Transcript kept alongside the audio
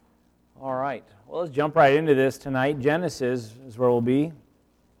right. Well, let's jump right into this tonight. Genesis is where we'll be.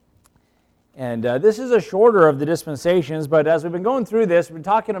 And this is a shorter of the dispensations, but as we've been going through this, we've been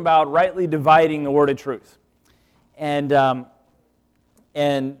talking about rightly dividing the word of truth. And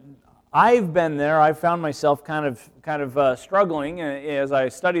I've been there. I've found myself kind of struggling as I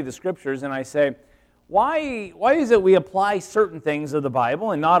study the Scriptures, and I say, why is it we apply certain things of the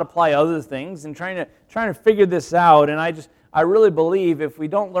Bible and not apply other things, and trying to figure this out? And I really believe if we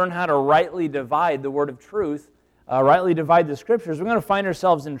don't learn how to rightly divide the word of truth, rightly divide the Scriptures, we're going to find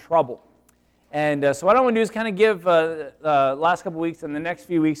ourselves in trouble. And so what I want to do is kind of give the last couple weeks and the next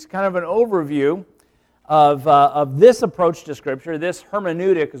few weeks kind of an overview of this approach to Scripture. This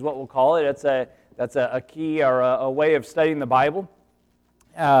hermeneutic is what we'll call it. That's a key or a way of studying the Bible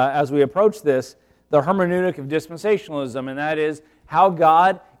as we approach this, the hermeneutic of dispensationalism, and that is how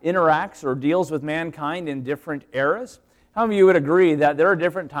God interacts or deals with mankind in different eras. How many of you would agree that there are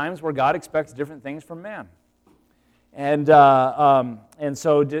different times where God expects different things from man? And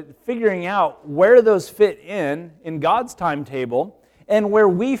so figuring out where those fit in God's timetable and where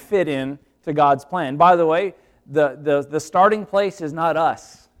we fit in to God's plan. By the way, the starting place is not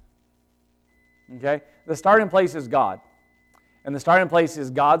us. Okay? The starting place is God. And the starting place is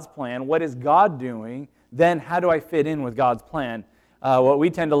God's plan. What is God doing? Then how do I fit in with God's plan? What we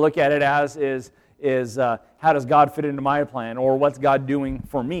tend to look at it as is how does God fit into my plan? Or what's God doing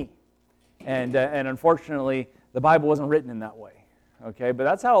for me? And unfortunately, the Bible wasn't written in that way, okay? But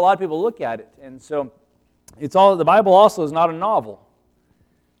that's how a lot of people look at it. And so the Bible also is not a novel,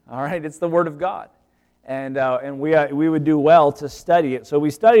 all right? It's the Word of God. And we would do well to study it. So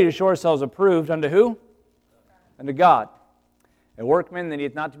we study to show ourselves approved unto who? Unto God. A workman that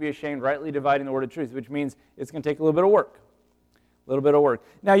needeth not to be ashamed, rightly dividing the word of truth, which means it's going to take a little bit of work. A little bit of work.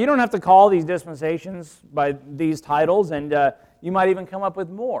 Now, you don't have to call these dispensations by these titles, and you might even come up with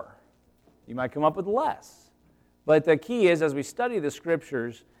more. You might come up with less. But the key is, as we study the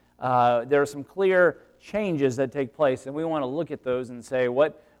Scriptures, there are some clear changes that take place, and we want to look at those and say,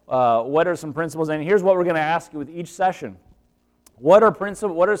 what are some principles? And here's what we're going to ask you with each session. What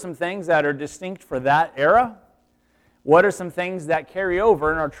are some things that are distinct for that era? What are some things that carry over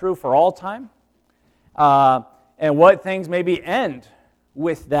and are true for all time? And what things maybe end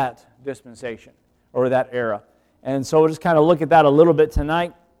with that dispensation or that era? And so we'll just kind of look at that a little bit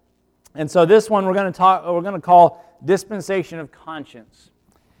tonight. And so this one we're going to call dispensation of conscience.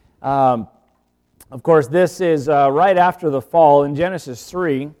 Of course, this is right after the fall in Genesis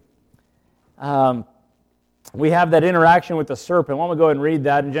 3. We have that interaction with the serpent. Why don't we go ahead and read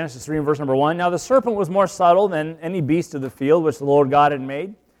that in Genesis 3 and verse number 1. Now the serpent was more subtle than any beast of the field which the Lord God had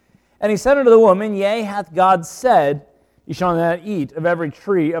made. And he said unto the woman, Yea, hath God said, Ye shall not eat of every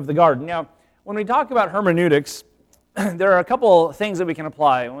tree of the garden. Now, when we talk about hermeneutics, there are a couple things that we can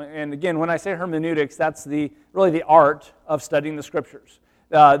apply. And again, when I say hermeneutics, that's really the art of studying the Scriptures.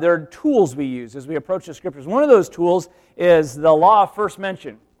 There are tools we use as we approach the Scriptures. One of those tools is the law of first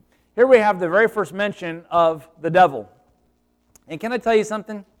mention. Here we have the very first mention of the devil. And can I tell you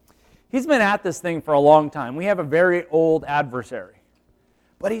something? He's been at this thing for a long time. We have a very old adversary.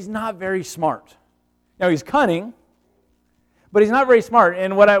 But he's not very smart. Now, he's cunning, but he's not very smart.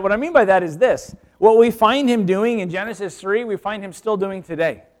 And what I mean by that is this. What we find him doing in Genesis 3, we find him still doing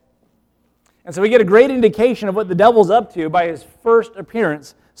today. And so we get a great indication of what the devil's up to by his first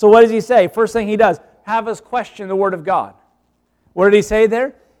appearance. So what does he say? First thing he does, have us question the Word of God. What did he say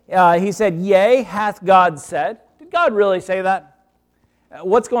there? He said, Yea, hath God said. Did God really say that?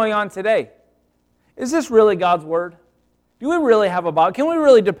 What's going on today? Is this really God's Word? Do we really have a Bible? Can we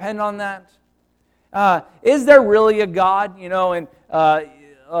really depend on that? Is there really a God? You know, and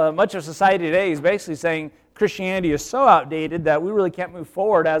much of society today is basically saying Christianity is so outdated that we really can't move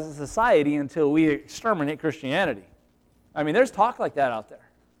forward as a society until we exterminate Christianity. I mean, there's talk like that out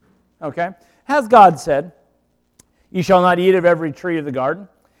there. Okay? Has God said, Ye shall not eat of every tree of the garden?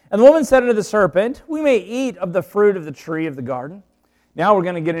 And the woman said unto the serpent, We may eat of the fruit of the tree of the garden. Now we're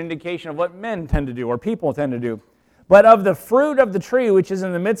going to get an indication of what men tend to do, or people tend to do. But of the fruit of the tree which is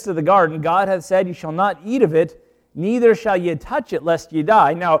in the midst of the garden, God hath said, Ye shall not eat of it, neither shall ye touch it, lest ye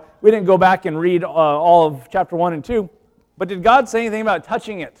die. Now, we didn't go back and read all of chapter 1 and 2, but did God say anything about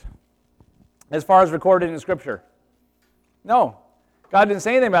touching it as far as recorded in Scripture? No. God didn't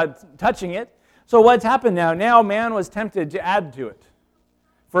say anything about touching it. So what's happened now? Now man was tempted to add to it.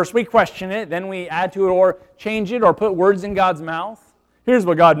 First we question it, then we add to it or change it or put words in God's mouth. Here's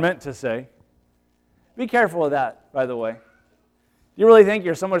what God meant to say. Be careful of that, by the way. Do you really think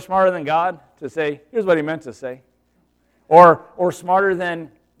you're so much smarter than God to say, here's what He meant to say? Or smarter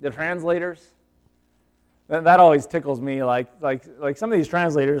than the translators? That always tickles me. Like some of these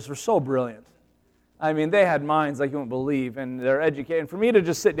translators were so brilliant. I mean, they had minds like you wouldn't believe, and they're educated. And for me to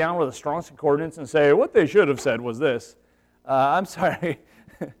just sit down with a Strong's Concordance and say, what they should have said was this, I'm sorry,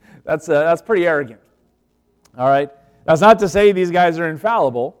 that's pretty arrogant. All right? That's not to say these guys are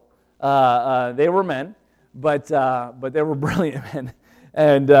infallible. They were men, but they were brilliant men.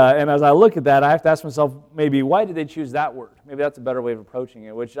 And as I look at that, I have to ask myself, maybe, why did they choose that word? Maybe that's a better way of approaching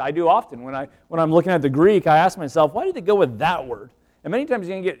it, which I do often. When I'm looking at the Greek, I ask myself, why did they go with that word? And many times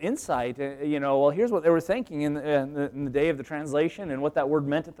you can get insight, well, here's what they were thinking in the day of the translation and what that word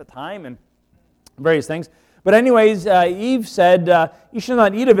meant at the time and various things. But anyways, Eve said, you shall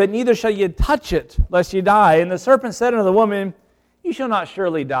not eat of it, neither shall you touch it, lest you die. And the serpent said unto the woman, you shall not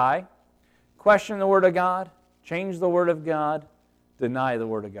surely die. Question the word of God, change the word of God, deny the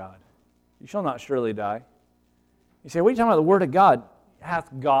word of God. You shall not surely die. You say, what are you talking about, the word of God?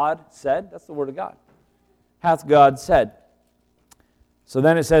 Hath God said? That's the word of God. Hath God said. So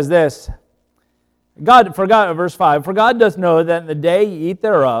then it says this, verse 5, for God doth know that in the day ye eat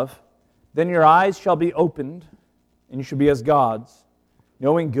thereof, then your eyes shall be opened, and you shall be as gods,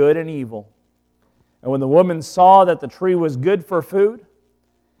 knowing good and evil. And when the woman saw that the tree was good for food,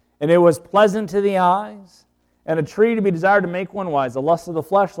 and it was pleasant to the eyes, and a tree to be desired to make one wise, the lust of the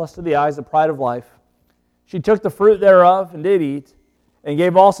flesh, lust of the eyes, the pride of life, she took the fruit thereof, and did eat, and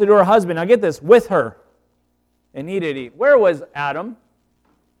gave also to her husband. Now get this, with her, and he did eat. Where was Adam?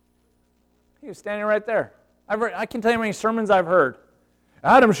 He was standing right there. I can tell you how many sermons I've heard.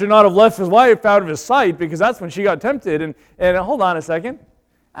 Adam should not have left his wife out of his sight because that's when she got tempted. And hold on a second.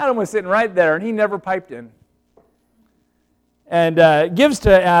 Adam was sitting right there and he never piped in. And gives to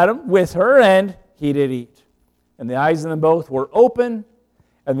Adam with her, and he did eat. And the eyes of them both were open,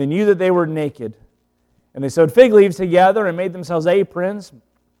 and they knew that they were naked. And they sewed fig leaves together and made themselves aprons.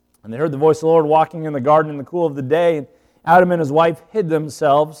 And they heard the voice of the Lord walking in the garden in the cool of the day. And Adam and his wife hid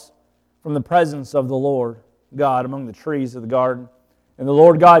themselves from the presence of the Lord God among the trees of the garden. And the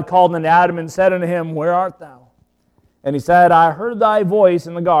Lord God called unto Adam and said unto him, where art thou? And he said, I heard thy voice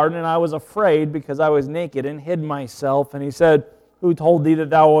in the garden, and I was afraid because I was naked and hid myself. And he said, who told thee that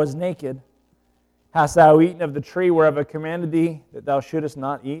thou wast naked? Hast thou eaten of the tree whereof I commanded thee that thou shouldest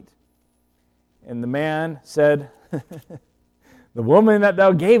not eat? And the man said, the woman that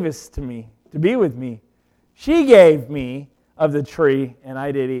thou gavest to me, to be with me, she gave me of the tree, and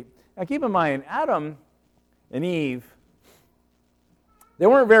I did eat. Now keep in mind, Adam and Eve, they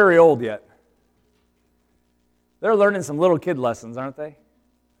weren't very old yet. They're learning some little kid lessons, aren't they?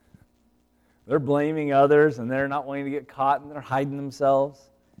 They're blaming others, and they're not wanting to get caught, and they're hiding themselves.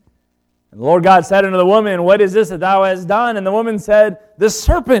 And the Lord God said unto the woman, what is this that thou hast done? And the woman said, the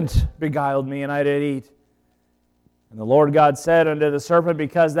serpent beguiled me, and I did eat. And the Lord God said unto the serpent,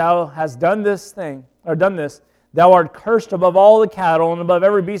 because thou hast done this, thou art cursed above all the cattle, and above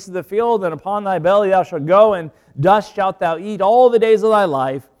every beast of the field, and upon thy belly thou shalt go, and dust shalt thou eat all the days of thy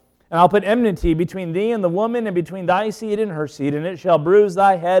life. And I'll put enmity between thee and the woman, and between thy seed and her seed, and it shall bruise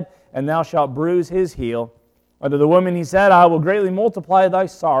thy head, and thou shalt bruise his heel. Unto the woman he said, I will greatly multiply thy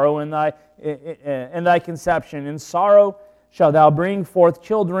sorrow and thy conception. In sorrow shalt thou bring forth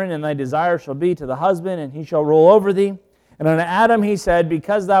children, and thy desire shall be to the husband, and he shall rule over thee. And unto Adam he said,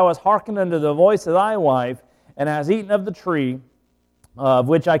 because thou hast hearkened unto the voice of thy wife, and hast eaten of the tree of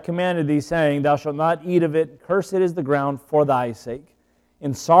which I commanded thee, saying, thou shalt not eat of it, cursed is the ground for thy sake.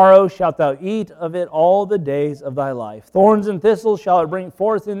 In sorrow shalt thou eat of it all the days of thy life. Thorns and thistles shall it bring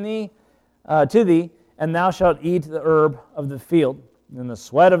forth in thee, to thee, and thou shalt eat the herb of the field. In the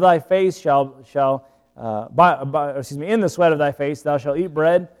sweat of thy face in the sweat of thy face thou shalt eat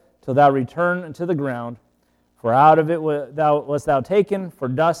bread till thou return unto the ground. For out of it wast thou taken, for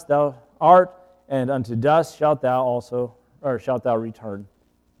dust thou art, and unto dust shalt thou return.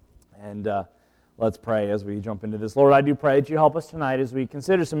 And let's pray as we jump into this. Lord, I do pray that you help us tonight as we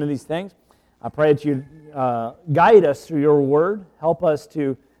consider some of these things. I pray that you guide us through your word. Help us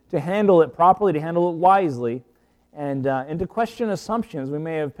to handle it properly, to handle it wisely, and to question assumptions we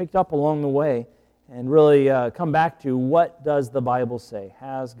may have picked up along the way, and really come back to what does the Bible say?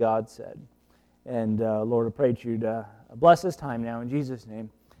 Has God said? And Lord, I pray that you'd bless this time now. In Jesus' name,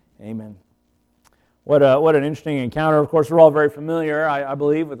 amen. What an interesting encounter. Of course, we're all very familiar, I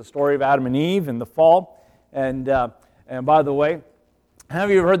believe, with the story of Adam and Eve and the fall. And by the way, have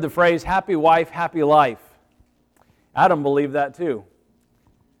you heard the phrase, happy wife, happy life? Adam believed that too.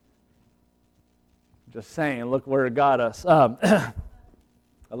 Just saying, look where it got us. I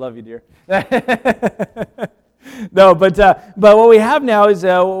love you, dear. No, but what we have now is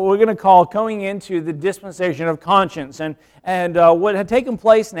what we're going to call going into the dispensation of conscience. And what had taken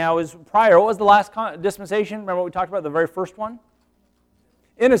place now is prior. What was the last dispensation? Remember what we talked about, the very first one?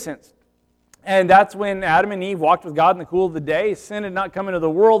 Innocence. And that's when Adam and Eve walked with God in the cool of the day. Sin had not come into the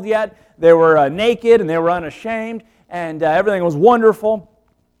world yet. They were naked and they were unashamed, and everything was wonderful.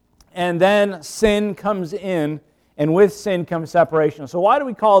 And then sin comes in, and with sin comes separation. So why do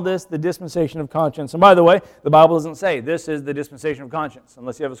we call this the dispensation of conscience? And by the way, the Bible doesn't say this is the dispensation of conscience,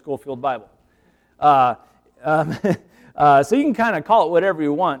 unless you have a school-field Bible. So you can kind of call it whatever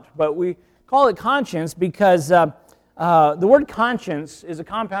you want, but we call it conscience because the word conscience is a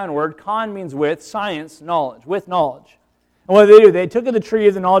compound word. Con means with, science, knowledge, with knowledge. And what did they do? They took of the tree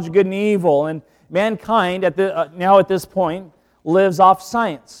of the knowledge of good and evil, and mankind now at this point lives off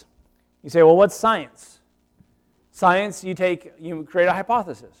science. You say, well, what's science? Science, you create a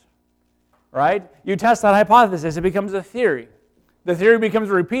hypothesis, right? You test that hypothesis, it becomes a theory. The theory becomes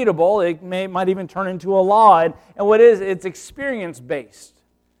repeatable. It might even turn into a law. And what is it? It's experience-based.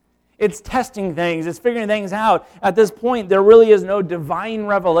 It's testing things. It's figuring things out. At this point, there really is no divine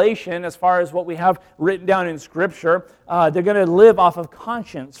revelation as far as what we have written down in Scripture. They're going to live off of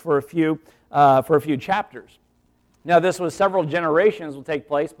conscience for a few chapters. Now, this was several generations will take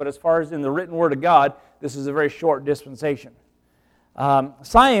place, but as far as in the written Word of God, this is a very short dispensation.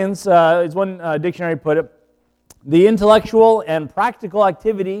 Science, as one dictionary put it, the intellectual and practical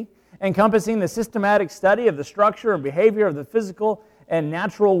activity encompassing the systematic study of the structure and behavior of the physical and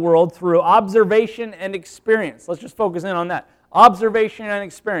natural world through observation and experience. Let's just focus in on that. Observation and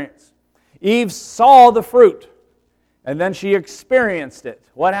experience. Eve saw the fruit, and then she experienced it.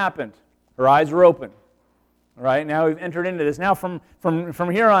 What happened? Her eyes were open. All right, now we've entered into this. Now from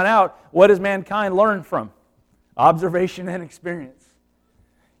here on out, what does mankind learn from? Observation and experience.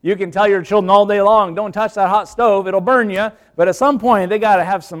 You can tell your children all day long, don't touch that hot stove, it'll burn you. But at some point, they got to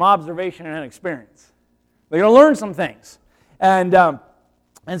have some observation and experience. They're going to learn some things. And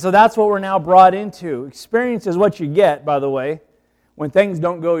so that's what we're now brought into. Experience is what you get, by the way, when things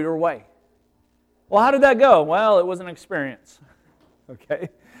don't go your way. Well, how did that go? Well, it was an experience. Okay?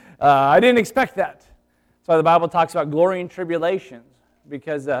 I didn't expect that. That's why the Bible talks about glory and tribulations,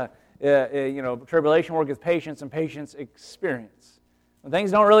 because tribulation worketh patience, and patience experience. When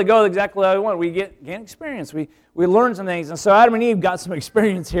things don't really go exactly how we want, we gain experience. We learn some things. And so Adam and Eve got some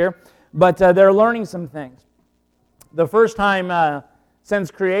experience here, but they're learning some things. The first time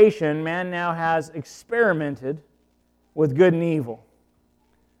since creation, man now has experimented with good and evil.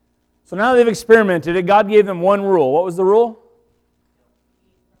 So now they've experimented it. God gave them one rule. What was the rule?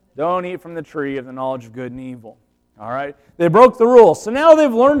 Don't eat from the tree of the knowledge of good and evil. All right? They broke the rule. So now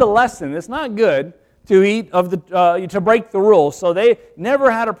they've learned a lesson. It's not good to break the rules. So they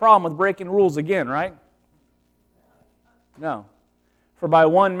never had a problem with breaking rules again, right? No. For by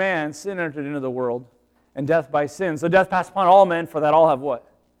one man sin entered into the world, and death by sin. So death passed upon all men, for that all have what?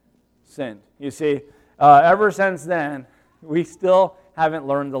 Sinned. You see, ever since then, we still haven't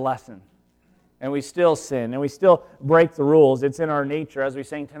learned the lesson. And we still sin, and we still break the rules. It's in our nature, as we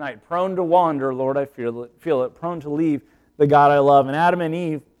sang tonight. Prone to wander, Lord, I feel it. Prone to leave the God I love. And Adam and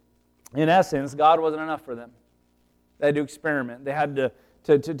Eve, in essence, God wasn't enough for them. They had to experiment. They had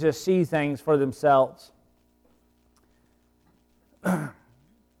to see things for themselves.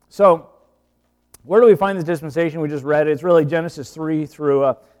 So, where do we find this dispensation? We just read it. It's really Genesis 3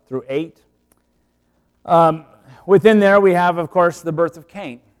 through 8. Within there, we have, of course, the birth of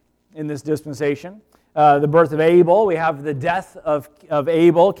Cain. In this dispensation. The birth of Abel. We have the death of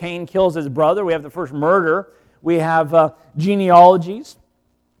Abel. Cain kills his brother. We have the first murder. We have genealogies.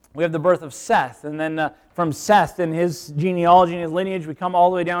 We have the birth of Seth. And then from Seth and his genealogy and his lineage, we come all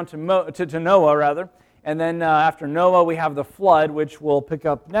the way down to Noah, And then after Noah, we have the flood, which we'll pick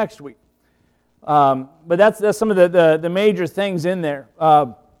up next week. But that's some of the major things in there.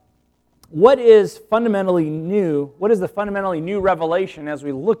 What is fundamentally new? What is the fundamentally new revelation as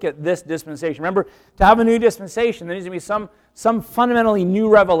we look at this dispensation? Remember, to have a new dispensation, there needs to be some fundamentally new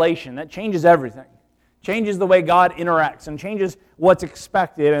revelation that changes everything. Changes the way God interacts and changes what's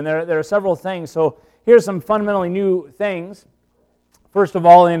expected. And there are several things. So here's some fundamentally new things. First of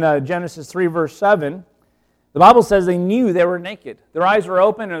all, in Genesis 3, verse 7, the Bible says they knew they were naked. Their eyes were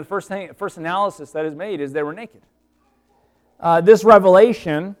open, and the first analysis that is made is they were naked. This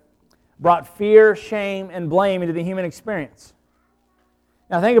revelation brought fear, shame, and blame into the human experience.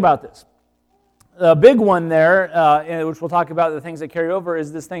 Now think about this. The big one there, which we'll talk about the things that carry over,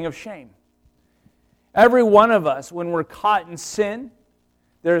 is this thing of shame. Every one of us, when we're caught in sin,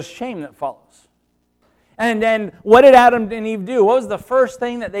 there's shame that follows. And then what did Adam and Eve do? What was the first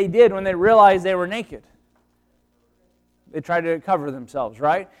thing that they did when they realized they were naked? They tried to cover themselves,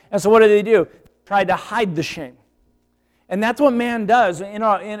 right? And so what do? Tried to hide the shame. And that's what man does. In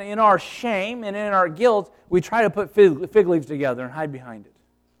our shame and in our guilt, we try to put fig leaves together and hide behind it.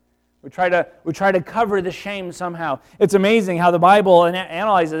 We try to cover the shame somehow. It's amazing how the Bible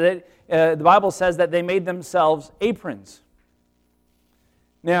analyzes it. The Bible says that they made themselves aprons.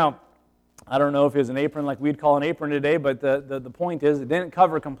 Now, I don't know if it was an apron like we'd call an apron today, but the point is it didn't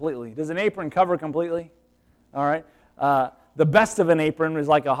cover completely. Does an apron cover completely? All right. The best of an apron is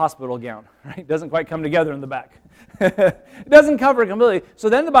like a hospital gown, right? It doesn't quite come together in the back. It doesn't cover completely. So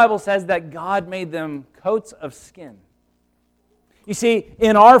then the Bible says that God made them coats of skin. You see,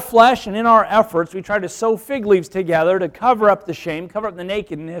 in our flesh and in our efforts, we try to sew fig leaves together to cover up the shame, cover up the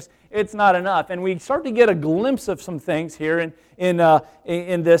nakedness. It's not enough. And we start to get a glimpse of some things here in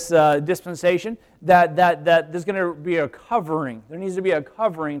this dispensation that there's going to be a covering. There needs to be a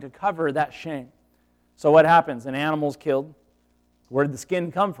covering to cover that shame. So what happens? An animal's killed. Where did the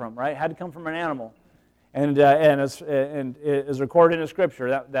skin come from, right? It had to come from an animal. And as recorded in the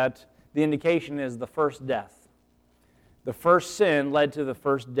Scripture, that the indication is the first death. The first sin led to the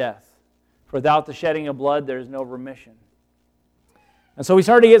first death. For without the shedding of blood, there is no remission. And so we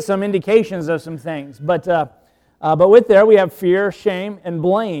start to get some indications of some things. But with there, we have fear, shame, and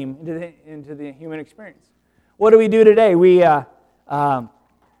blame into the human experience. What do we do today? When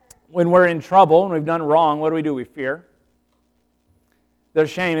we're in trouble and we've done wrong, what do? We fear. There's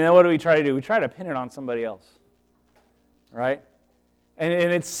shame, and then what do we try to do? We try to pin it on somebody else, right? And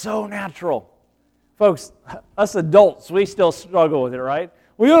it's so natural. Folks, us adults, we still struggle with it, right?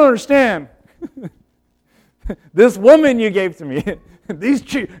 We don't understand. This woman you gave to me,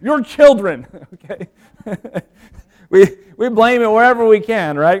 your children, okay? we blame it wherever we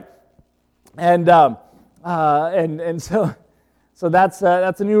can, right? And so that's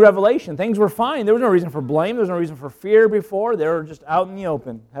a new revelation. Things were fine. There was no reason for blame. There was no reason for fear before. They were just out in the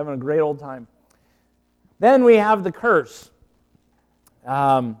open, having a great old time. Then we have the curse.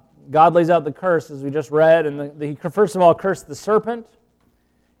 God lays out the curse, as we just read. And he first of all cursed the serpent.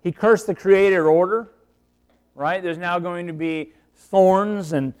 He cursed the created order. Right? There's now going to be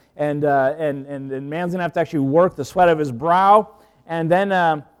thorns, and man's going to have to actually work the sweat of his brow. And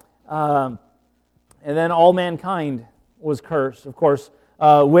then all mankind was cursed. Of course,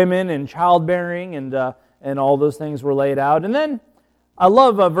 women and childbearing and all those things were laid out. And then I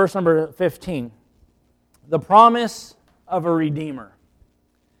love verse number 15, the promise of a Redeemer.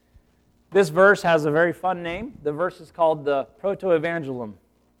 This verse has a very fun name. The verse is called the Proto-Evangelium,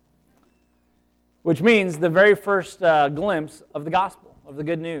 which means the very first glimpse of the gospel, of the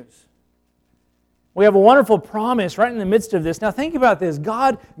good news. We have a wonderful promise right in the midst of this. Now think about this.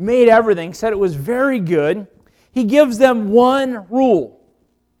 God made everything, said it was very good. He gives them one rule.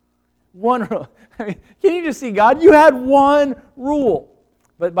 One rule. I mean, can you just see God? You had one rule.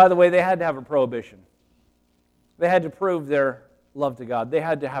 But by the way, they had to have a prohibition. They had to prove their love to God. They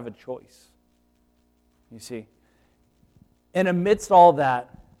had to have a choice. You see. And amidst all that,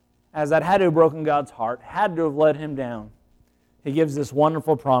 as that had to have broken God's heart, had to have let him down, he gives this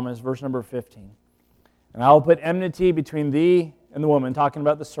wonderful promise, verse number 15. And I will put enmity between thee and the woman, talking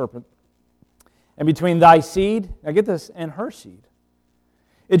about the serpent, and between thy seed, now get this, and her seed.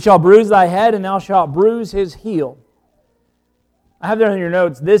 It shall bruise thy head, and thou shalt bruise his heel. I have there in your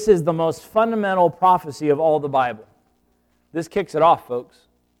notes, this is the most fundamental prophecy of all the Bible. This kicks it off, folks.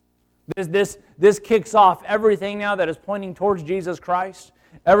 This kicks off everything now that is pointing towards Jesus Christ.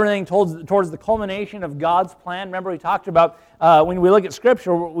 Everything towards the culmination of God's plan. Remember, we talked about when we look at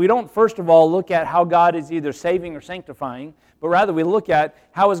Scripture, we don't first of all look at how God is either saving or sanctifying, but rather we look at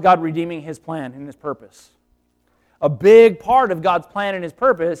how is God redeeming His plan and His purpose. A big part of God's plan and His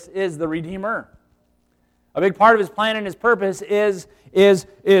purpose is the Redeemer. A big part of His plan and His purpose is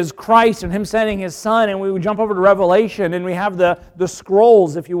Christ and Him sending His Son. And we would jump over to Revelation and we have the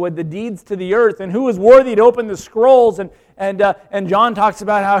scrolls, if you would, the deeds to the earth. And who is worthy to open the scrolls? And John talks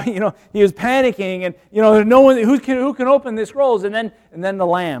about how he was panicking and no one who can open the scrolls. And then the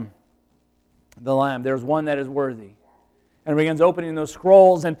Lamb. There's one that is worthy. And begins opening those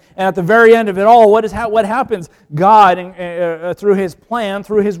scrolls, and at the very end of it all, what happens? God, through His plan,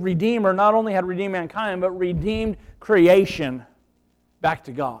 through His Redeemer, not only had redeemed mankind, but redeemed creation back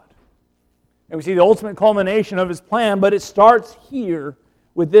to God. And we see the ultimate culmination of His plan, but it starts here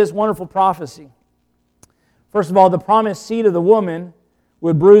with this wonderful prophecy. First of all, the promised seed of the woman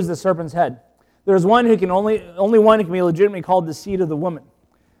would bruise the serpent's head. There's one who can only one who can be legitimately called the seed of the woman.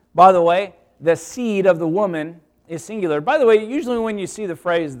 By the way, the seed of the woman is singular. By the way, usually when you see the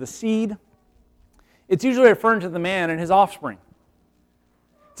phrase the seed, it's usually referring to the man and his offspring.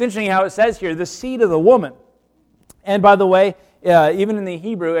 It's interesting how it says here, the seed of the woman. And by the way, even in the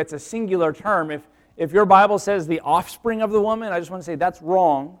Hebrew, it's a singular term. If your Bible says the offspring of the woman, I just want to say that's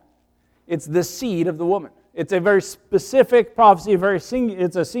wrong. It's the seed of the woman. It's a very specific prophecy,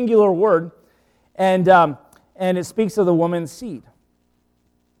 it's a singular word, and it speaks of the woman's seed.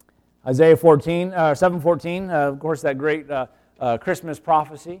 Isaiah 7:14, of course, that great Christmas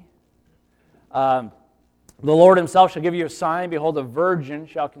prophecy. The Lord himself shall give you a sign. Behold, a virgin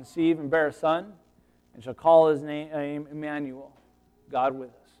shall conceive and bear a son, and shall call his name Emmanuel, God with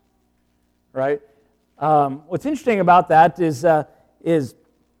us. Right? What's interesting about that is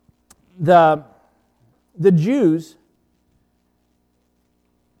the Jews,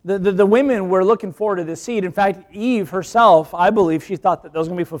 the women were looking forward to this seed. In fact, Eve herself, I believe, she thought that was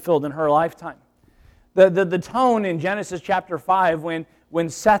going to be fulfilled in her lifetime. The tone in Genesis chapter 5 when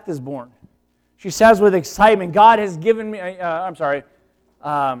Seth is born, she says with excitement, God has given me,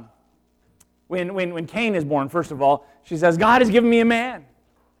 when Cain is born, first of all, she says, God has given me a man.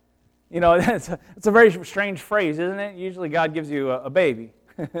 You know, it's a very strange phrase, isn't it? Usually God gives you a baby.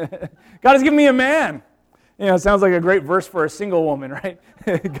 God has given me a man. You know, it sounds like a great verse for a single woman, right?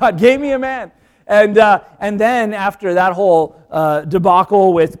 God gave me a man. And then after that whole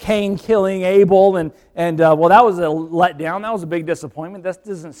debacle with Cain killing Abel, and well, that was a letdown. That was a big disappointment. That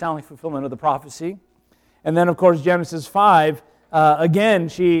doesn't sound like fulfillment of the prophecy. And then, of course, Genesis 5, again,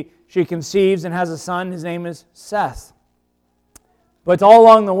 she conceives and has a son. His name is Seth. But it's all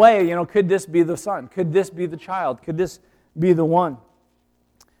along the way, you know, could this be the son? Could this be the child? Could this be the one?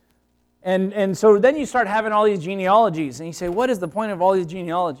 And so then you start having all these genealogies, and you say, what is the point of all these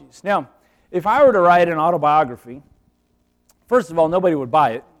genealogies? Now, if I were to write an autobiography, first of all, nobody would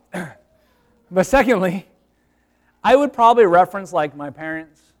buy it. But secondly, I would probably reference like my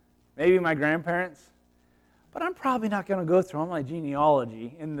parents, maybe my grandparents, but I'm probably not going to go through all my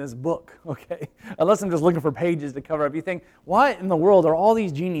genealogy in this book, okay? Unless I'm just looking for pages to cover up. You think, what in the world are all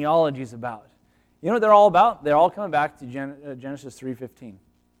these genealogies about? You know what they're all about? They're all coming back to Genesis 3:15.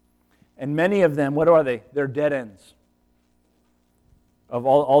 And many of them, what are they? They're dead ends. Of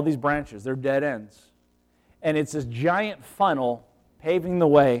all these branches, they're dead ends. And it's this giant funnel paving the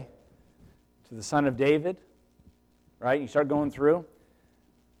way to the son of David, right? You start going through.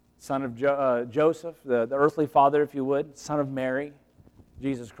 Son of Joseph, the earthly father, if you would, son of Mary,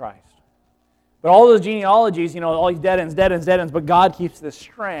 Jesus Christ. But all those genealogies, you know, all these dead ends, but God keeps this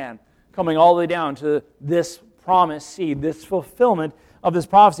strand coming all the way down to this promised seed, this fulfillment of this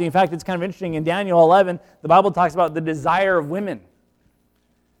prophecy. In fact, it's kind of interesting. In Daniel 11, the Bible talks about the desire of women.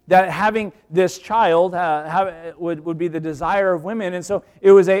 That having this child would be the desire of women. And so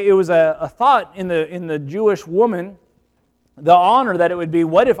it was a thought in the Jewish woman, the honor that it would be,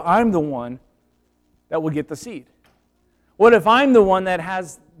 what if I'm the one that will get the seed? What if I'm the one that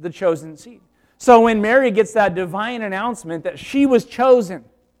has the chosen seed? So when Mary gets that divine announcement that she was chosen,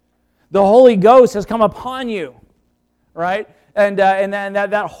 the Holy Ghost has come upon you, right? And then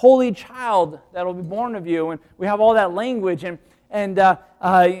that holy child that will be born of you, and we have all that language, and you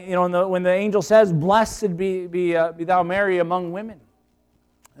know, when the angel says, "Blessed be thou Mary among women,"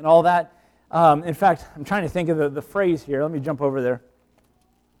 and all that. In fact, I'm trying to think of the phrase here. Let me jump over there.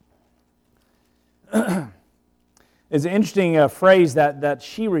 It's an interesting phrase that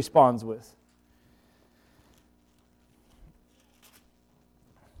she responds with.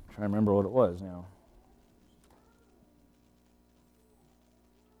 I'm trying to remember what it was now.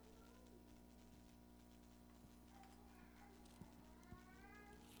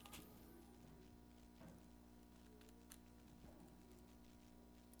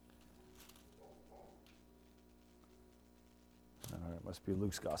 Must be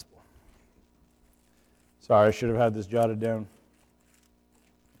Luke's gospel. Sorry, I should have had this jotted down.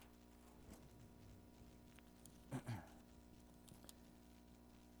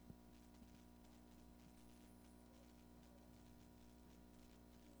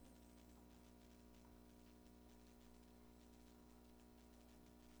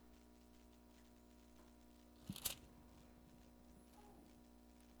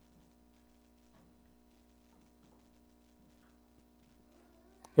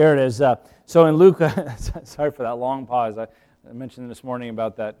 Here it is. So in Luke, sorry for that long pause. I mentioned this morning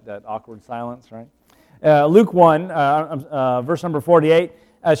about that awkward silence, right? Luke 1, verse number 48,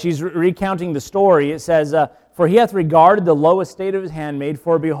 she's recounting the story. It says, "For he hath regarded the low estate of his handmaid,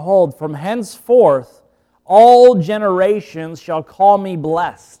 for behold, from henceforth all generations shall call me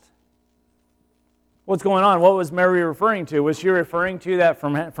blessed." What's going on? What was Mary referring to? Was she referring to that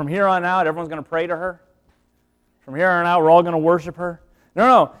from here on out, everyone's going to pray to her? From here on out, we're all going to worship her?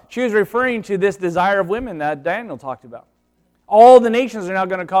 No. She was referring to this desire of women that Daniel talked about. All the nations are now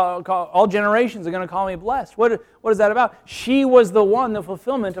going to all generations are going to call me blessed. What is that about? She was the one, the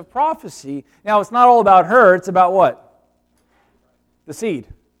fulfillment of prophecy. Now, it's not all about her. It's about what? The seed,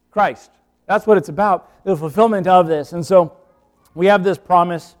 Christ. That's what it's about, the fulfillment of this. And so we have this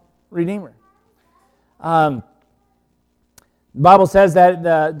promised Redeemer. The Bible says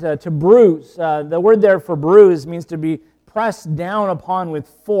that to bruise, the word there for bruise means to be pressed down upon with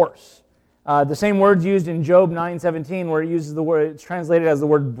force. The same word's used in Job 9:17, where it uses the word, it's translated as the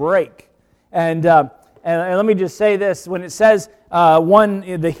word break. And let me just say this: when it says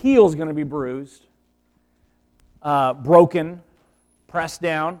the heel's going to be bruised, broken, pressed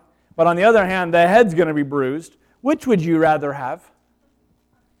down, but on the other hand, the head's going to be bruised. Which would you rather have?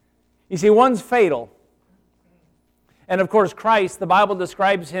 You see, one's fatal. And of course, Christ, the Bible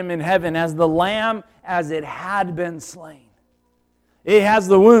describes Him in heaven as the Lamb as it had been slain. It has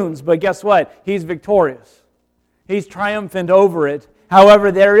the wounds, but guess what? He's victorious. He's triumphant over it.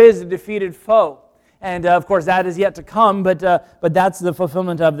 However, there is a defeated foe. And of course, that is yet to come, but that's the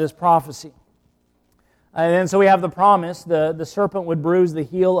fulfillment of this prophecy. And then so we have the promise, the serpent would bruise the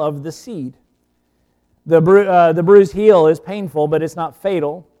heel of the seed. The bruised heel is painful, but it's not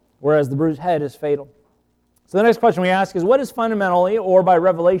fatal, whereas the bruised head is fatal. So the next question we ask is, what is fundamentally or by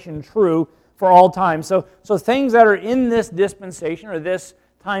revelation true for all time? So things that are in this dispensation or this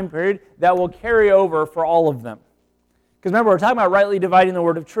time period that will carry over for all of them. Because remember, we're talking about rightly dividing the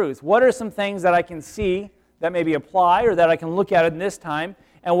word of truth. What are some things that I can see that maybe apply or that I can look at in this time?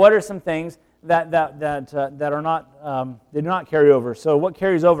 And what are some things that are not did not carry over? So what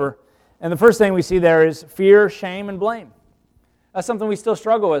carries over? And the first thing we see there is fear, shame, and blame. That's something we still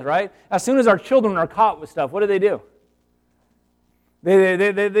struggle with, right? As soon as our children are caught with stuff, what do?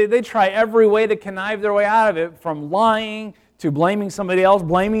 They try every way to connive their way out of it, from lying to blaming somebody else,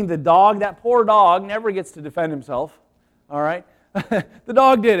 blaming the dog. That poor dog never gets to defend himself, all right? The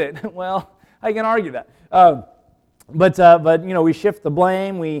dog did it. Well, I can argue that. But you know, we shift the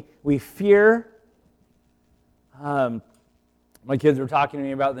blame, we fear. My kids were talking to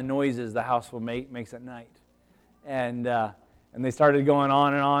me about the noises the house makes at night. And they started going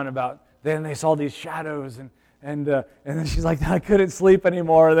on and on about, then they saw these shadows, and then she's like, I couldn't sleep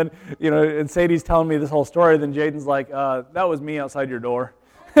anymore. And then, you know, and Sadie's telling me this whole story. Then Jaden's like, that was me outside your door.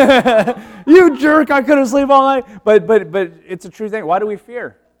 You jerk! I couldn't sleep all night. But it's a true thing. Why do we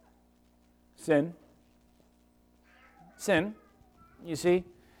fear? Sin. You see.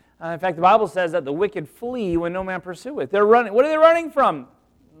 In fact, the Bible says that the wicked flee when no man pursueth. They're running. What are they running from?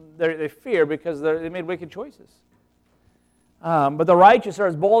 They fear because they made wicked choices. But the righteous are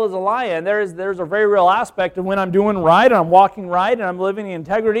as bold as a lion. There's a very real aspect of when I'm doing right and I'm walking right and I'm living in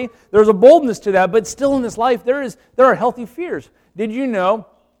integrity. There's a boldness to that, but still in this life there are healthy fears. Did you know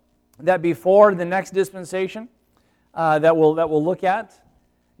that before the next dispensation that we'll look at,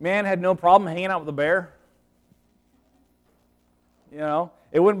 man had no problem hanging out with a bear? You know,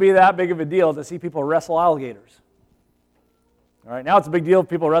 it wouldn't be that big of a deal to see people wrestle alligators. All right, now it's a big deal if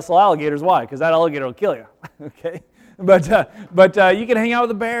people wrestle alligators. Why? Because that alligator will kill you. Okay. But you can hang out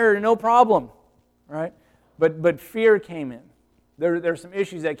with a bear, no problem, right? But fear came in. There are some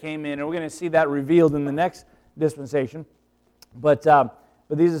issues that came in, and we're going to see that revealed in the next dispensation. But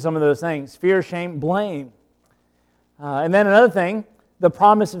these are some of those things: fear, shame, blame, and then another thing: the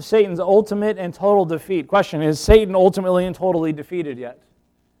promise of Satan's ultimate and total defeat. Question: is Satan ultimately and totally defeated yet?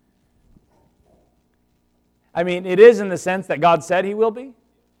 I mean, it is in the sense that God said He will be,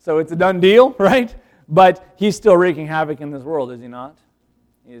 so it's a done deal, right? But he's still wreaking havoc in this world, is he not?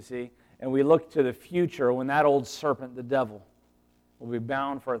 You see? And we look to the future when that old serpent, the devil, will be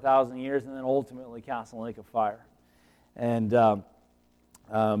bound for 1,000 years and then ultimately cast in the lake of fire. And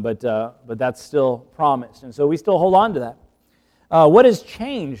but that's still promised. And so we still hold on to that. What has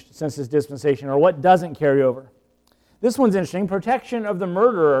changed since this dispensation, or what doesn't carry over? This one's interesting. Protection of the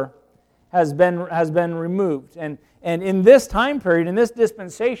murderer has been removed. And in this time period, in this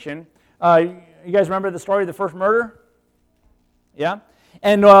dispensation, you guys remember the story of the first murder? Yeah?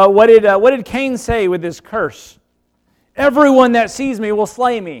 And what did Cain say with this curse? Everyone that sees me will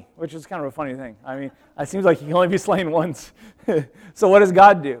slay me, which is kind of a funny thing. I mean, it seems like he can only be slain once. So what does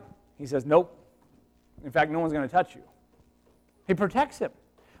God do? He says, nope. In fact, no one's going to touch you. He protects him.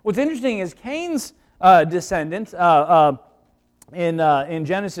 What's interesting is Cain's descendant in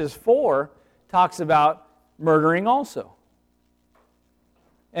Genesis 4 talks about murdering also.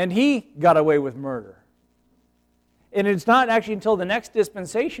 And he got away with murder. And it's not actually until the next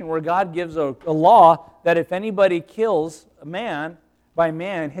dispensation where God gives a law that if anybody kills a man, by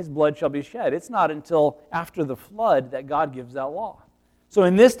man, his blood shall be shed. It's not until after the flood that God gives that law. So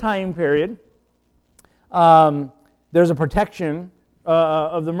in this time period, there's a protection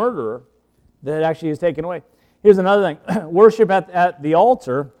of the murderer that actually is taken away. Here's another thing. Worship at the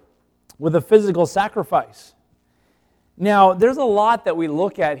altar with a physical sacrifice. Now, there's a lot that we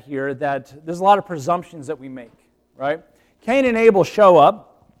look at here that there's a lot of presumptions that we make, right? Cain and Abel show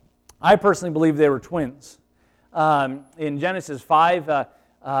up. I personally believe they were twins. In Genesis 5,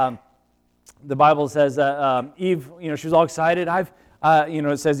 the Bible says Eve, she was all excited.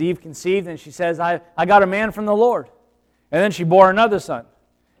 It says Eve conceived, and she says, I got a man from the Lord. And then she bore another son.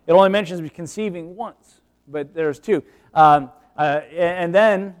 It only mentions conceiving once, but there's two. And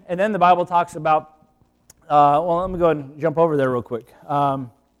then the Bible talks about, let me go ahead and jump over there real quick.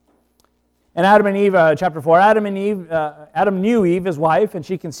 And Adam and Eve, chapter 4, Adam knew Eve, his wife, and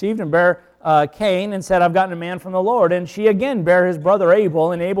she conceived and bare Cain and said, I've gotten a man from the Lord. And she again bare his brother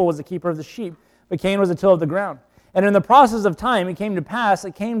Abel, and Abel was the keeper of the sheep, but Cain was the tiller of the ground. And in the process of time it came to pass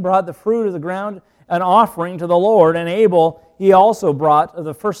that Cain brought the fruit of the ground an offering to the Lord, and Abel he also brought of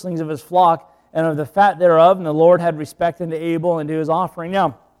the firstlings of his flock and of the fat thereof, and the Lord had respect unto Abel and to his offering.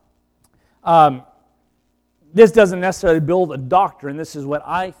 Now, this doesn't necessarily build a doctrine. This is what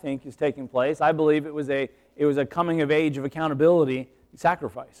I think is taking place. I believe it was a coming of age of accountability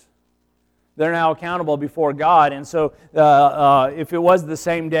sacrifice. They're now accountable before God, and so if it was the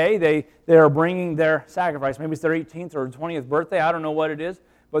same day, they are bringing their sacrifice. Maybe it's their 18th or 20th birthday. I don't know what it is,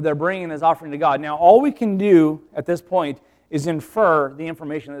 but they're bringing this offering to God. Now, all we can do at this point is infer the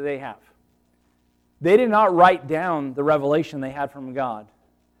information that they have. They did not write down the revelation they had from God.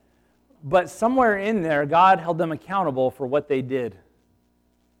 But somewhere in there, God held them accountable for what they did.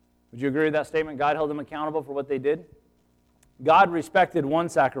 Would you agree with that statement? God held them accountable for what they did? God respected one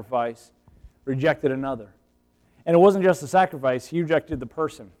sacrifice, rejected another. And it wasn't just the sacrifice, He rejected the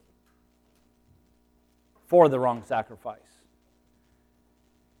person for the wrong sacrifice.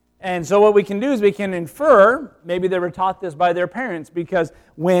 And so what we can do is we can infer, maybe they were taught this by their parents, because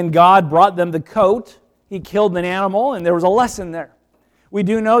when God brought them the coat, He killed an animal, and there was a lesson there. We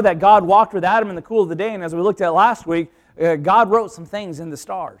do know that God walked with Adam in the cool of the day, and as we looked at last week, God wrote some things in the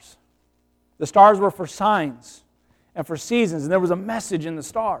stars. The stars were for signs and for seasons, and there was a message in the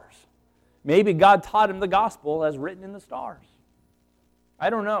stars. Maybe God taught him the gospel as written in the stars. I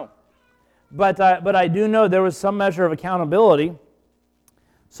don't know. But I do know there was some measure of accountability.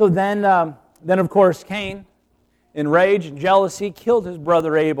 So then of course, Cain, in rage and jealousy, killed his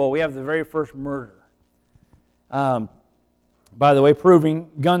brother Abel. We have the very first murder. By the way, proving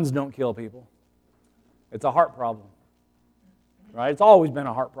guns don't kill people. It's a heart problem. Right? It's always been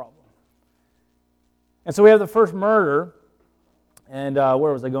a heart problem. And so we have the first murder. And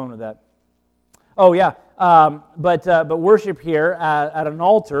where was I going with that? Oh, yeah. But worship here at an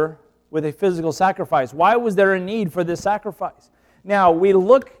altar with a physical sacrifice. Why was there a need for this sacrifice? Now, we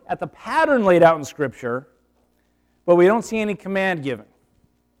look at the pattern laid out in Scripture, but we don't see any command given.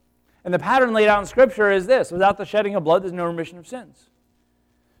 And the pattern laid out in Scripture is this: without the shedding of blood, there's no remission of sins.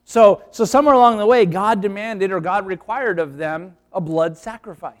 So somewhere along the way, God demanded or God required of them a blood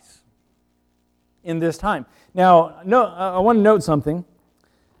sacrifice in this time. Now, I want to note something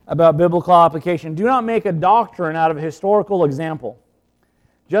about biblical application. Do not make a doctrine out of a historical example.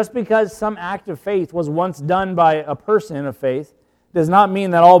 Just because some act of faith was once done by a person of faith does not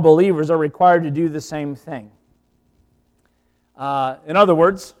mean that all believers are required to do the same thing. In other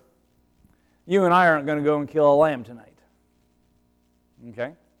words, you and I aren't going to go and kill a lamb tonight.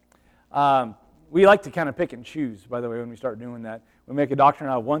 Okay? We like to kind of pick and choose, by the way, when we start doing that. We make a doctrine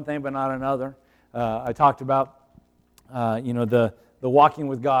out of one thing but not another. I talked about, the walking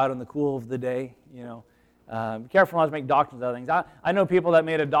with God in the cool of the day. Be careful not to make doctrines out of things. I know people that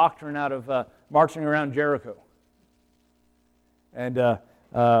made a doctrine out of marching around Jericho. And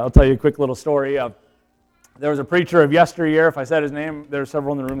I'll tell you a quick little story. There was a preacher of yesteryear. If I said his name, there are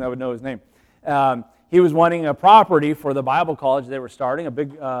several in the room that would know his name. He was wanting a property for the Bible college they were starting, a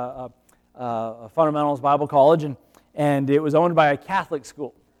big fundamentals Bible college, and it was owned by a Catholic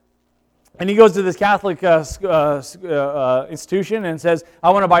school. And he goes to this Catholic institution and says, I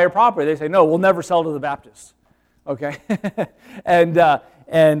want to buy your property. They say, no, we'll never sell to the Baptists. Okay? and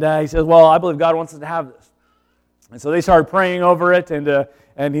he says, well, I believe God wants us to have this. And so they started praying over it,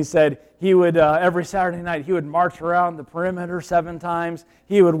 and he said he would, every Saturday night, he would march around the perimeter 7 times.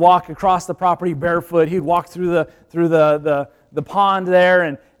 He would walk across the property barefoot. He'd walk through the pond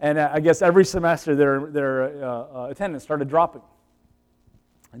there, and I guess every semester their attendance started dropping.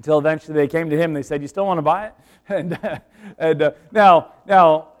 Until eventually they came to him and they said, you still want to buy it? And now,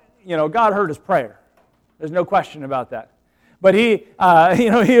 God heard his prayer. There's no question about that. But he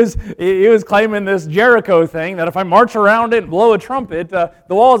was claiming this Jericho thing, that if I march around it and blow a trumpet, the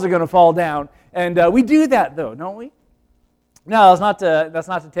walls are going to fall down. And we do that, though, don't we? Now, that's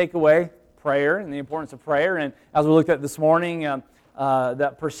not to take away prayer and the importance of prayer. And as we looked at this morning,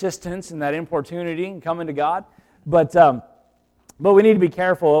 that persistence and that importunity and coming to God. But we need to be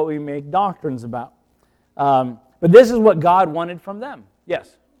careful what we make doctrines about. But this is what God wanted from them.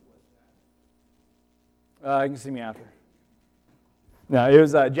 Yes? You can see me after. No, it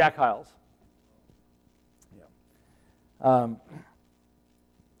was Jack Hiles. Yeah.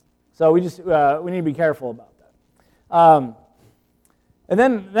 So we need to be careful about that. And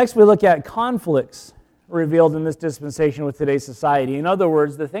then next we look at conflicts revealed in this dispensation with today's society. In other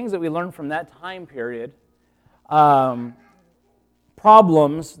words, the things that we learned from that time period,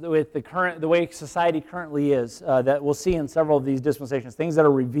 problems with the way society currently is, that we'll see in several of these dispensations, things that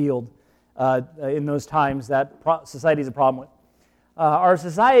are revealed in those times that society is a problem with. Our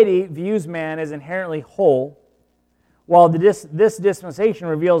society views man as inherently whole, while this dispensation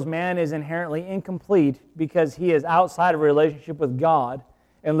reveals man is inherently incomplete because he is outside of a relationship with God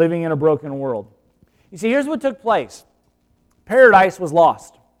and living in a broken world. You see, here's what took place. Paradise was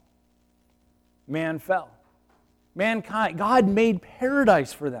lost. Man fell. Mankind, God made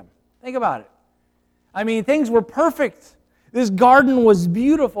paradise for them. Think about it. I mean, things were perfect. This garden was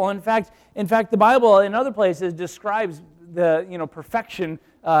beautiful. In fact, the Bible in other places describes the perfection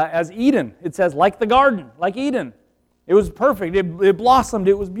as Eden. It says, like the garden, like Eden. It was perfect. It blossomed.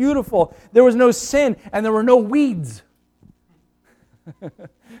 It was beautiful. There was no sin, and there were no weeds.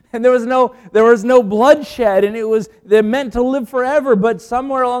 And there was no bloodshed, and they're meant to live forever. But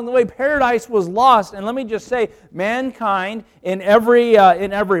somewhere along the way, paradise was lost. And let me just say, mankind in every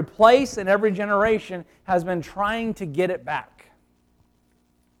place, in every generation, has been trying to get it back.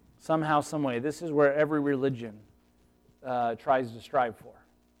 Somehow, some way. This is where every religion tries to strive for,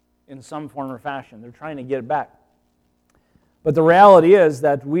 in some form or fashion. They're trying to get it back. But the reality is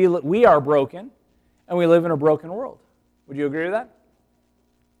that we are broken, and we live in a broken world. Would you agree with that?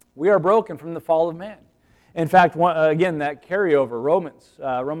 We are broken from the fall of man. In fact, again, that carryover,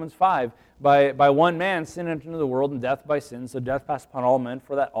 Romans 5, by one man sin entered into the world, and death by sin, so death passed upon all men,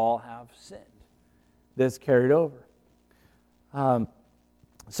 for that all have sinned. This carried over.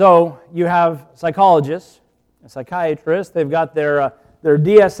 So you have psychologists, psychiatrists, they've got their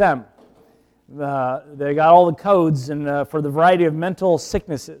DSM. They got all the codes for the variety of mental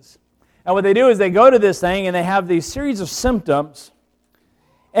sicknesses. And what they do is they go to this thing and they have these series of symptoms.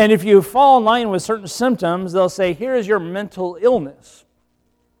 And if you fall in line with certain symptoms, they'll say, here is your mental illness.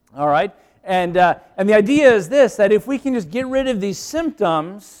 All right? And the idea is this, that if we can just get rid of these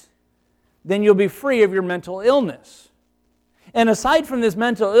symptoms, then you'll be free of your mental illness. And aside from this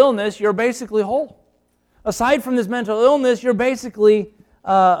mental illness, you're basically whole. Aside from this mental illness, you're basically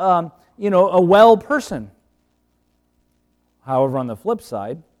a well person. However, on the flip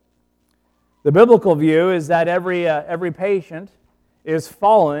side, the biblical view is that every patient is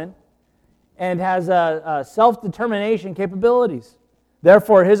fallen and has self-determination capabilities.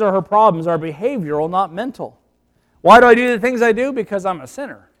 Therefore, his or her problems are behavioral, not mental. Why do I do the things I do? Because I'm a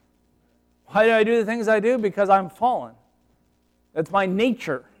sinner. Why do I do the things I do? Because I'm fallen. That's my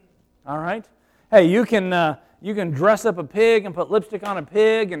nature. All right? Hey, you can dress up a pig and put lipstick on a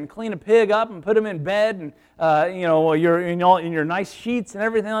pig and clean a pig up and put him in bed and you're in your nice sheets and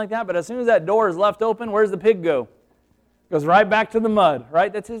everything like that. But as soon as that door is left open, where's the pig go? Goes right back to the mud,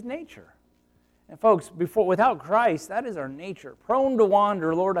 right? That's his nature. And folks, without Christ, that is our nature. Prone to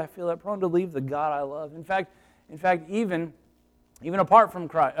wander, Lord, I feel that. Prone to leave the God I love. In fact, even apart from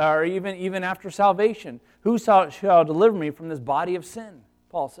Christ, or even after salvation, who shall deliver me from this body of sin?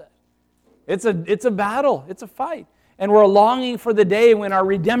 Paul said. It's a battle. It's a fight. And we're longing for the day when our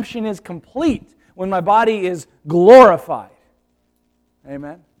redemption is complete, when my body is glorified.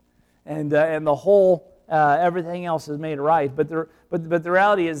 Amen? And the whole, everything else is made right. But the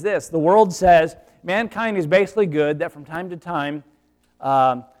reality is this. The world says mankind is basically good, that from time to time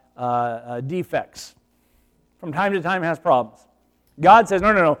defects. From time to time has problems. God says,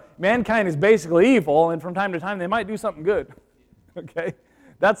 no. Mankind is basically evil, and from time to time they might do something good. Okay?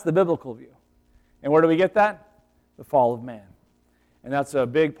 That's the biblical view. And where do we get that? The fall of man. And that's a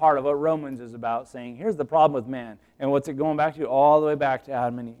big part of what Romans is about, saying, here's the problem with man. And what's it going back to? All the way back to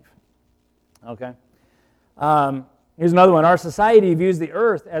Adam and Eve. Okay? Here's another one. Our society views the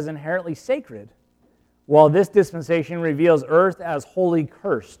earth as inherently sacred, while this dispensation reveals earth as wholly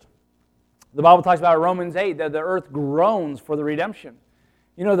cursed. The Bible talks about Romans 8, that the earth groans for the redemption.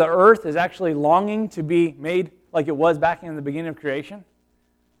 You know, the earth is actually longing to be made like it was back in the beginning of creation.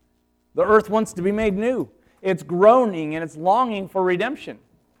 The earth wants to be made new. It's groaning and it's longing for redemption.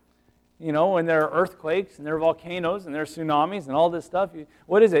 You know, when there are earthquakes and there are volcanoes and there are tsunamis and all this stuff,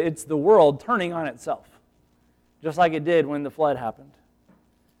 what is it? It's the world turning on itself. just like it did when the flood happened.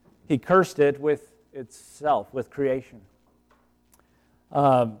 He cursed it with itself, with creation.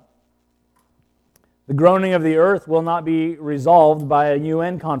 The groaning of the earth will not be resolved by a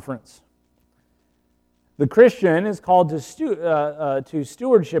UN conference. The Christian is called to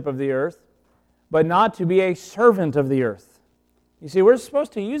stewardship of the earth, but not to be a servant of the earth. You see, we're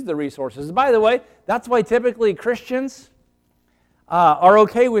supposed to use the resources. By the way, that's why typically Christians are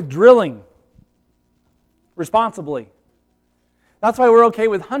okay with drilling responsibly. That's why we're okay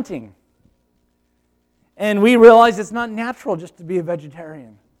with hunting. And we realize it's not natural just to be a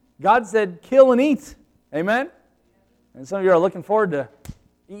vegetarian. God said, kill and eat. Amen? And some of you are looking forward to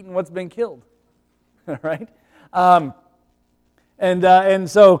eating what's been killed. Right? And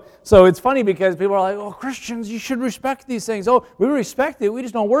so it's funny because people are like, oh, Christians, you should respect these things. Oh, we respect it, we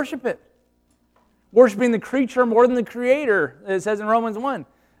just don't worship it. Worshiping the creature more than the creator, it says in Romans 1.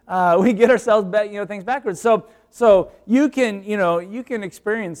 We get ourselves things backwards. So you can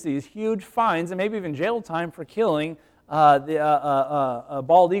experience these huge fines and maybe even jail time for killing a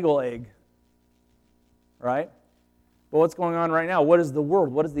bald eagle egg. Right? But what's going on right now? What is the world?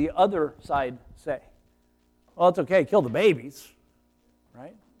 What does the other side say? Well, it's okay, kill the babies.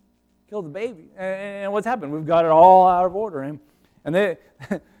 Right? Kill the baby. And what's happened? We've got it all out of order. And they,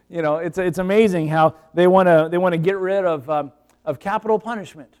 it's amazing how they want to get rid of capital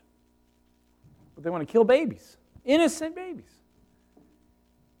punishment. But they want to kill babies, innocent babies.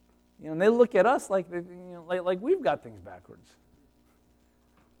 And they look at us like we've got things backwards.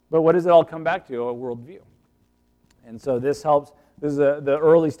 But what does it all come back to? A worldview. And so this helps. This is the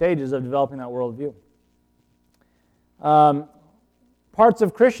early stages of developing that worldview. Parts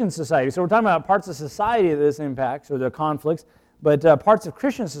of Christian society. So we're talking about parts of society that this impacts, or the conflicts, but parts of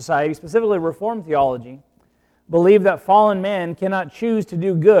Christian society, specifically Reformed theology, believe that fallen man cannot choose to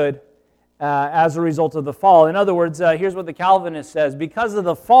do good as a result of the fall. In other words, here's what the Calvinist says. Because of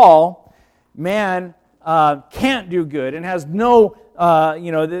the fall, man can't do good and has no,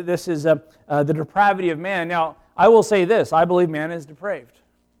 this is the depravity of man. Now, I will say this. I believe man is depraved.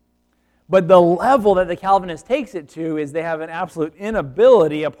 But the level that the Calvinist takes it to is they have an absolute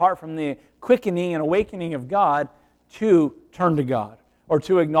inability, apart from the quickening and awakening of God, to turn to God or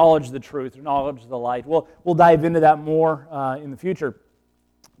to acknowledge the truth, acknowledge the light. We'll dive into that more in the future.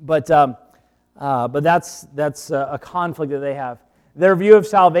 But that's a conflict that they have. Their view of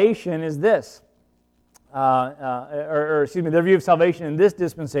salvation is this, their view of salvation in this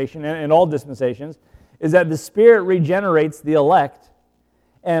dispensation and all dispensations is that the Spirit regenerates the elect,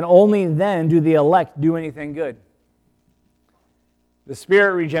 and only then do the elect do anything good. The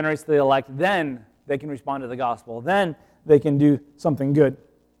Spirit regenerates the elect, then they can respond to the gospel. Then they can do something good.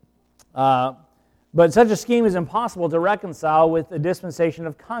 But such a scheme is impossible to reconcile with a dispensation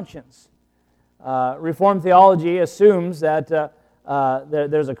of conscience. Reformed theology assumes that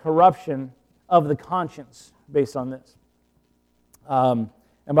there's a corruption of the conscience based on this.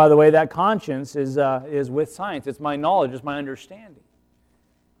 And by the way, that conscience is with science. It's my knowledge, it's my understanding.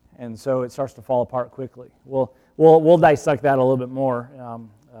 And so it starts to fall apart quickly. We'll dissect that a little bit more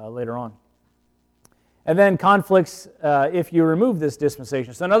later on. And then conflicts if you remove this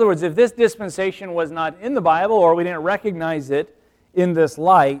dispensation. So in other words, if this dispensation was not in the Bible or we didn't recognize it in this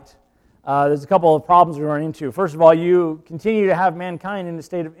light, there's a couple of problems we run into. First of all, you continue to have mankind in a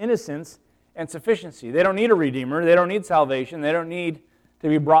state of innocence and sufficiency. They don't need a redeemer. They don't need salvation. They don't need to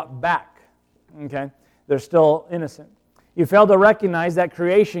be brought back. Okay? They're still innocent. You fail to recognize that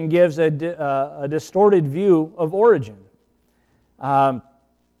creation gives a distorted view of origin. In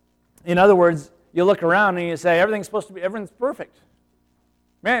other words, you look around and you say, everything's perfect.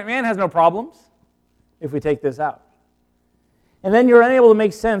 Man has no problems if we take this out. And then you're unable to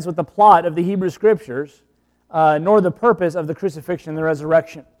make sense with the plot of the Hebrew Scriptures, nor the purpose of the crucifixion and the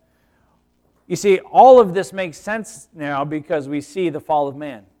resurrection. You see, all of this makes sense now because we see the fall of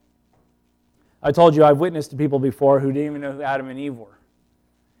man. I told you I've witnessed to people before who didn't even know who Adam and Eve were.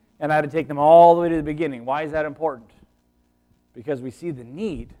 And I had to take them all the way to the beginning. Why is that important? Because we see the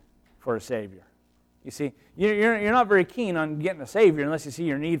need for a Savior. You see, you're not very keen on getting a Savior unless you see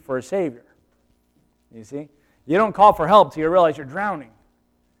your need for a Savior. You see? You don't call for help till you realize you're drowning.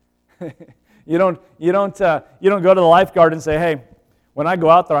 You don't go to the lifeguard and say, hey, when I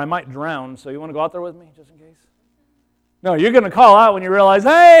go out there, I might drown, so you want to go out there with me just in case? No, you're going to call out when you realize,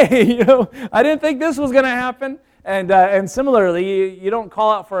 hey, I didn't think this was going to happen. And similarly, you don't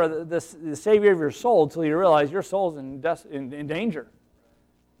call out for the Savior of your soul until you realize your soul's in danger.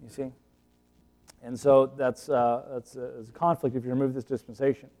 You see? And so that's a conflict if you remove this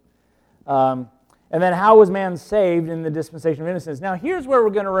dispensation. And then how was man saved in the dispensation of innocence? Now, here's where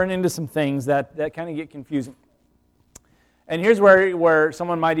we're going to run into some things that kind of get confusing. And here's where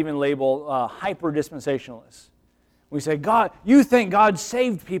someone might even label hyper-dispensationalists. We say, God, you think God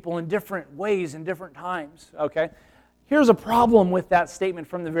saved people in different ways in different times, okay? Here's a problem with that statement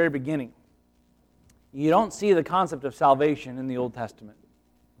from the very beginning. You don't see the concept of salvation in the Old Testament.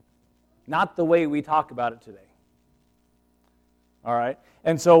 Not the way we talk about it today. All right?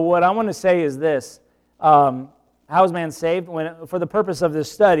 And so what I want to say is this. How is man saved? For the purpose of this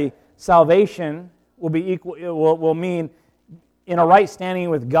study, salvation will mean in a right standing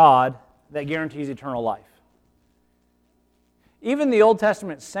with God that guarantees eternal life. Even the Old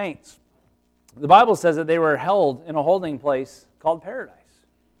Testament saints, the Bible says that they were held in a holding place called paradise.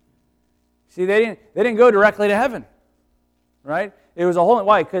 See, they didn't go directly to heaven, right? It was a holding.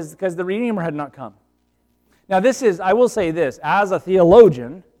 Why? Because the Redeemer had not come. Now I will say this, as a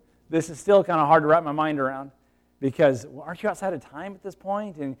theologian, this is still kind of hard to wrap my mind around, because aren't you outside of time at this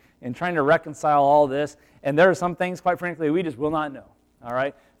point and trying to reconcile all this? And there are some things, quite frankly, we just will not know, all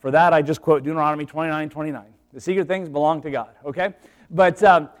right? For that, I just quote Deuteronomy 29:29. The secret things belong to God, okay? But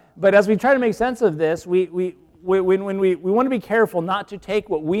as we try to make sense of this, we want to be careful not to take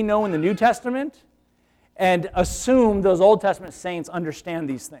what we know in the New Testament and assume those Old Testament saints understand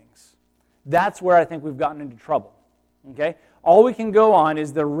these things. That's where I think we've gotten into trouble, okay? All we can go on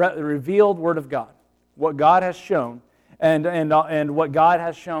is the revealed Word of God, what God has shown, and what God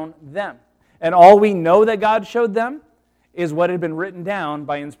has shown them. And all we know that God showed them is what had been written down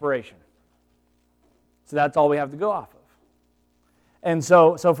by inspiration. So that's all we have to go off of. And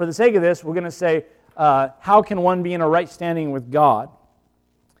so for the sake of this, we're going to say, how can one be in a right standing with God?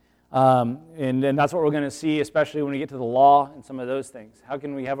 And that's what we're going to see, especially when we get to the law and some of those things. How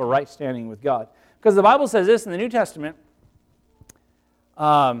can we have a right standing with God? Because the Bible says this in the New Testament.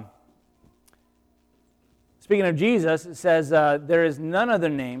 Speaking of Jesus, it says, there is none other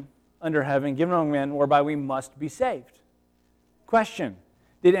name under heaven given among men whereby we must be saved. Question.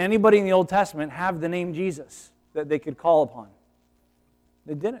 Did anybody in the Old Testament have the name Jesus that they could call upon?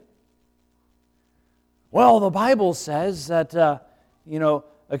 They didn't. Well, the Bible says that,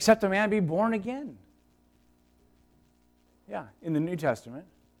 except a man be born again. Yeah, in the New Testament,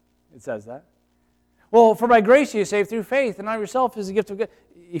 it says that. Well, for by grace you are saved through faith, and not yourself is a gift of God.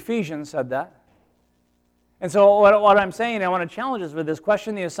 Ephesians said that. And so what I'm saying, I want to challenge us with this,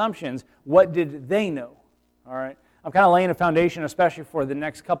 question the assumptions. What did they know? All right. I'm kind of laying a foundation, especially for the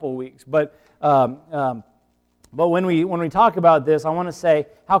next couple of weeks. But when we talk about this, I want to say,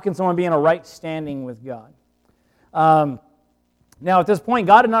 how can someone be in a right standing with God? Now, at this point,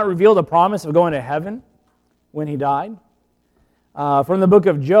 God had not revealed a promise of going to heaven when He died. From the book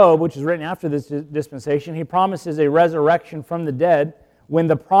of Job, which is written after this dispensation, He promises a resurrection from the dead when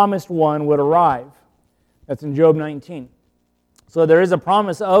the promised one would arrive. That's in Job 19. So there is a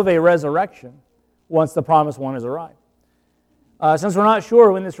promise of a resurrection once the promised one has arrived. Since we're not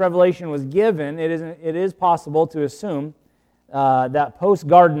sure when this revelation was given, it is possible to assume that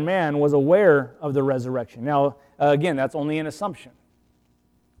post-garden man was aware of the resurrection. Now, again, that's only an assumption.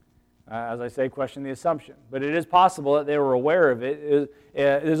 As I say, question the assumption. But it is possible that they were aware of it.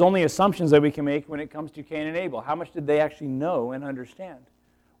 There's only assumptions that we can make when it comes to Cain and Abel. How much did they actually know and understand?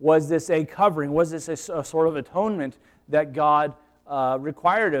 Was this a covering? Was this a sort of atonement that God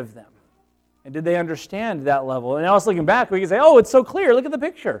required of them? And did they understand that level? And now us looking back, we can say, oh, it's so clear. Look at the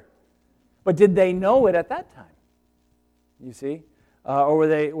picture. But did they know it at that time? You see? Or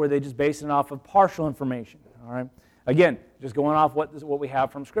were they just basing it off of partial information? All right. Again, just going off what we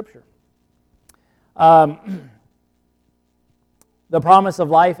have from Scripture. The promise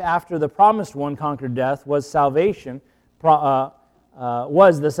of life after the promised one conquered death was salvation.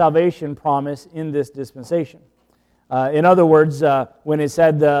 Was the salvation promise in this dispensation. In other words, when it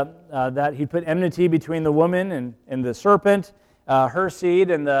said that He put enmity between the woman and the serpent, her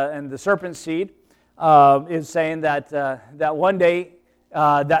seed and the serpent's seed, is saying that one day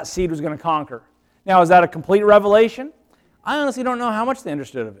that seed was going to conquer. Now, is that a complete revelation? I honestly don't know how much they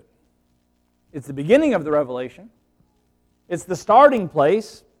understood of it. It's the beginning of the revelation. It's the starting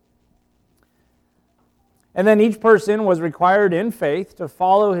place. And then each person was required in faith to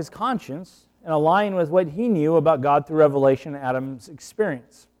follow his conscience and align with what he knew about God through revelation and Adam's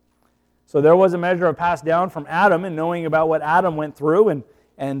experience. So there was a measure of passed down from Adam and knowing about what Adam went through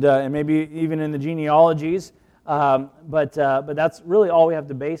and maybe even in the genealogies. But that's really all we have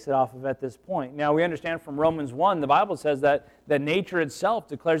to base it off of at this point. Now we understand from Romans 1, the Bible says that nature itself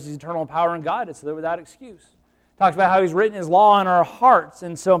declares His eternal power in God. It's without excuse. It talks about how He's written His law in our hearts.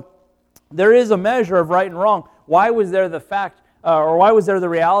 And so there is a measure of right and wrong. Why was there why was there the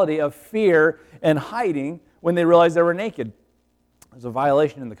reality of fear and hiding when they realized they were naked? It was a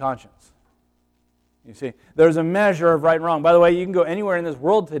violation in the conscience. You see, there's a measure of right and wrong. By the way, you can go anywhere in this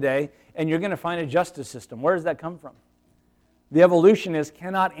world today, and you're going to find a justice system. Where does that come from? The evolutionists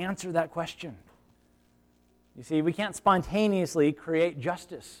cannot answer that question. You see, we can't spontaneously create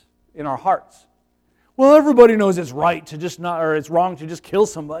justice in our hearts. Well, everybody knows it's right to just not, or it's wrong to just kill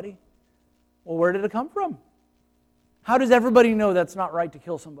somebody. Well, where did it come from? How does everybody know that's not right to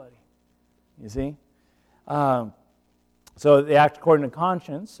kill somebody? You see? So they act according to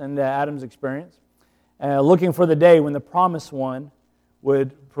conscience and Adam's experience, looking for the day when the promised one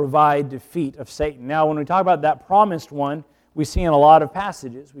would provide defeat of Satan. Now, when we talk about that promised one, we see in a lot of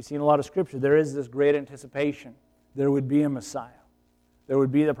passages, we see in a lot of Scripture, there is this great anticipation. There would be a Messiah. There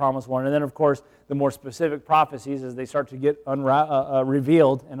would be the promised one. And then, of course, the more specific prophecies as they start to get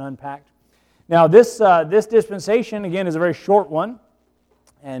revealed and unpacked. Now, this dispensation, again, is a very short one.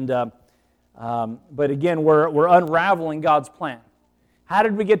 And but again, we're unraveling God's plan. How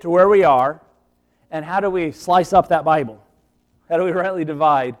did we get to where we are? And how do we slice up that Bible? How do we rightly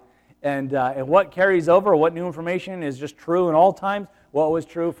divide? And what carries over, what new information is just true in all times, what was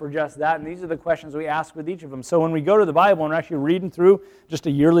true for just that? And these are the questions we ask with each of them. So when we go to the Bible and we're actually reading through just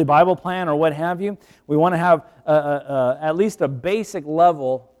a yearly Bible plan or what have you, we want to have at least a basic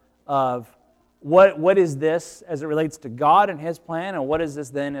level of what is this as it relates to God and His plan, and what is this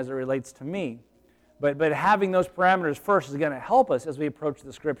then as it relates to me? But having those parameters first is going to help us as we approach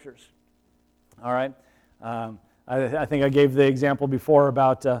the Scriptures. All right? I think I gave the example before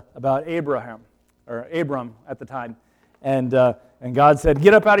about Abraham, or Abram at the time. And God said,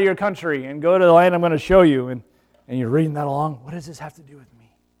 get up out of your country and go to the land I'm going to show you. And you're reading that along. What does this have to do with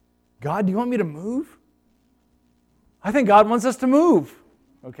me? God, do you want me to move? I think God wants us to move.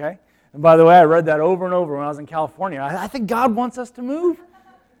 Okay? And by the way, I read that over and over when I was in California. I think God wants us to move.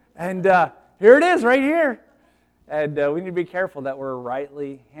 And here it is right here. And we need to be careful that we're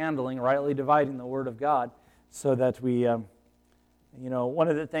rightly handling, rightly dividing the Word of God so that we, one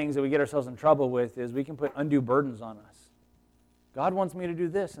of the things that we get ourselves in trouble with is we can put undue burdens on us. God wants me to do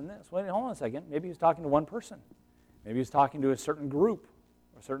this and this. Wait, hold on a second. Maybe He's talking to one person. Maybe He's talking to a certain group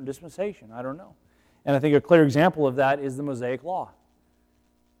or a certain dispensation. I don't know. And I think a clear example of that is the Mosaic Law.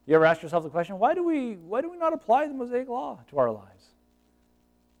 You ever ask yourself the question, why do we not apply the Mosaic Law to our lives?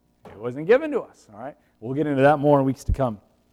 It wasn't given to us, all right? We'll get into that more in weeks to come.